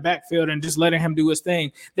out of the backfield and just letting him do his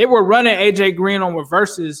thing. They were running AJ Green on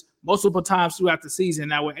reverses multiple times throughout the season.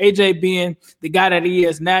 Now, with AJ being the guy that he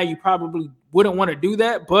is now, you probably wouldn't want to do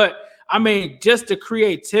that. But, I mean, just the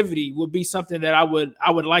creativity would be something that I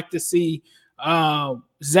would like to see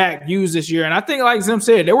Zach used this year. And I think, like Zim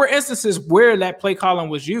said, there were instances where that play calling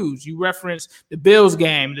was used. You referenced the Bills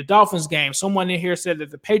game, the Dolphins game. Someone in here said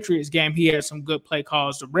that the Patriots game, he had some good play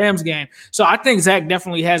calls, the Rams game. So I think Zach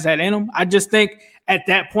definitely has that in him. I just think at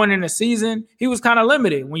that point in the season, he was kind of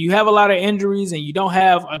limited. When you have a lot of injuries and you don't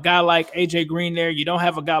have a guy like AJ Green there, you don't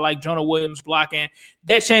have a guy like Jonah Williams blocking,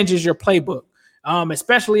 that changes your playbook.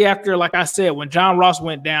 Especially after, like I said, when John Ross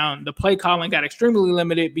went down, the play calling got extremely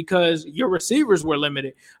limited because your receivers were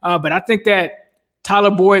limited. But I think that Tyler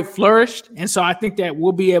Boyd flourished, and so I think that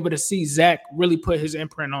we'll be able to see Zach really put his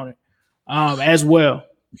imprint on it as well.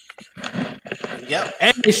 Yep.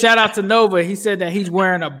 And shout out to Nova. He said that he's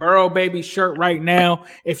wearing a Burrow Baby shirt right now.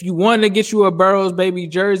 If you want to get you a Burrows Baby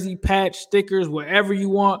jersey, patch, stickers, whatever you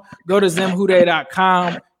want, go to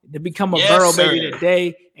zimhude.com to become a Burrow Baby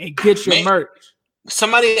today and get your merch.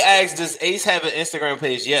 Somebody asked, does Ace have an Instagram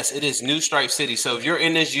page? Yes, it is New Stripe City. So if you're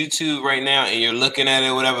in this YouTube right now and you're looking at it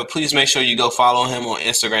or whatever, please make sure you go follow him on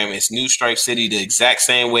Instagram. It's New Stripe City, the exact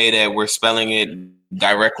same way that we're spelling it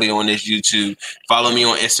directly on this YouTube. Follow me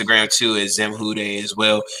on Instagram too at Zimhude as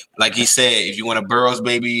well. Like he said, if you want a Burrows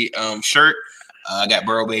Baby shirt, I got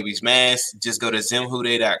Burrow Baby's mask. Just go to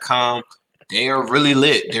zimhude.com. They are really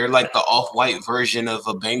lit. They're like the off-white version of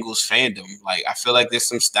a Bengals fandom. Like, I feel like there's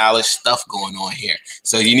some stylish stuff going on here.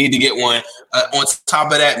 So you need to get one. On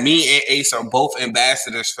top of that, me and Ace are both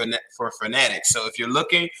ambassadors for Fanatics. So if you're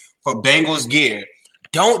looking for Bengals gear,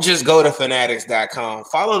 don't just go to fanatics.com.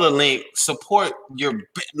 Follow the link. Support your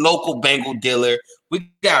local Bengal dealer.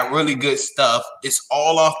 We got really good stuff. It's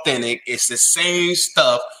all authentic. It's the same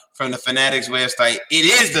stuff from the Fanatics website. It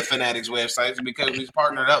is the Fanatics website because we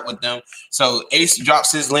partnered up with them. So Ace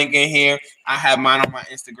drops his link in here. I have mine on my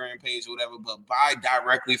Instagram page or whatever, but buy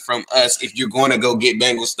directly from us if you're going to go get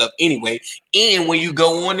Bengal stuff anyway. And when you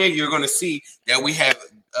go on there, you're going to see that we have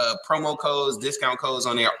promo codes, discount codes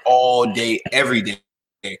on there all day, every day.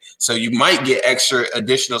 So you might get extra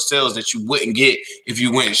additional sales that you wouldn't get if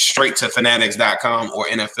you went straight to fanatics.com or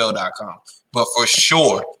NFL.com. But for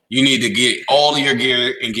sure, you need to get all of your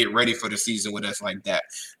gear and get ready for the season with us like that.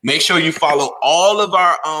 Make sure you follow all of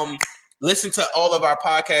our listen to all of our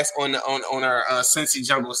podcasts on our Cincy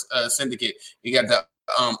Jungle Syndicate. You got the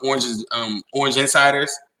Orange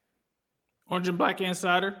Insiders. Orange and Black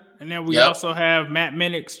Insider. And then we also have Matt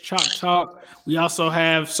Minnick's Chalk Talk. We also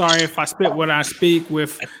have Sorry If I Spit What I Speak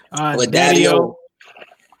with Daddy-O.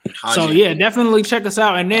 So, yeah, definitely check us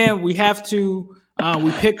out. And then we have to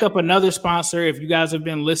we picked up another sponsor. If you guys have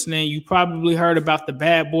been listening, you probably heard about the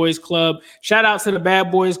Bad Boys Club. Shout out to the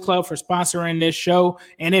Bad Boys Club for sponsoring this show.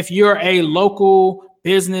 And if you're a local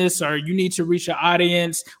business or you need to reach an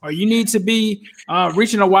audience or you need to be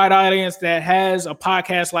reaching a wide audience that has a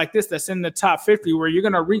podcast like this that's in the top 50 where you're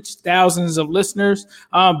going to reach thousands of listeners,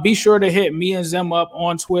 be sure to hit me and Zim up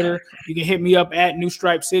on Twitter. You can hit me up at New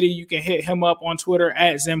Stripe City. You can hit him up on Twitter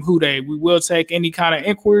at Zim Hude. We will take any kind of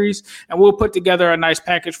inquiries and we'll put together a nice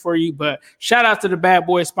package for you. But shout out to the Bad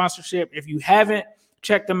Boys sponsorship. If you haven't,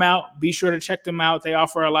 check them out. Be sure to check them out. They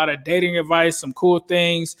offer a lot of dating advice, some cool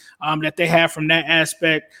things that they have from that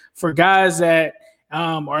aspect for guys that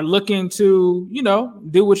are looking to,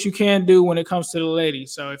 do what you can do when it comes to the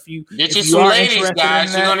ladies. So if you get you some ladies,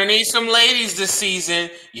 guys, you're gonna need some ladies this season.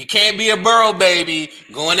 You can't be a burrow baby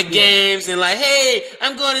going to games and like, hey,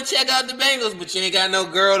 I'm going to check out the Bengals, but you ain't got no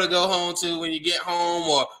girl to go home to when you get home,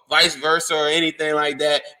 or vice versa, or anything like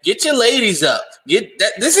that. Get your ladies up. Get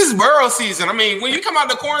that. This is burrow season. I mean, when you come out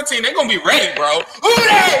the quarantine, they're gonna be ready, bro.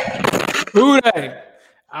 Who they?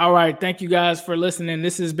 All right. Thank you guys for listening.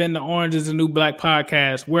 This has been the Orange is the New Black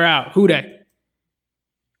podcast. We're out. Who they?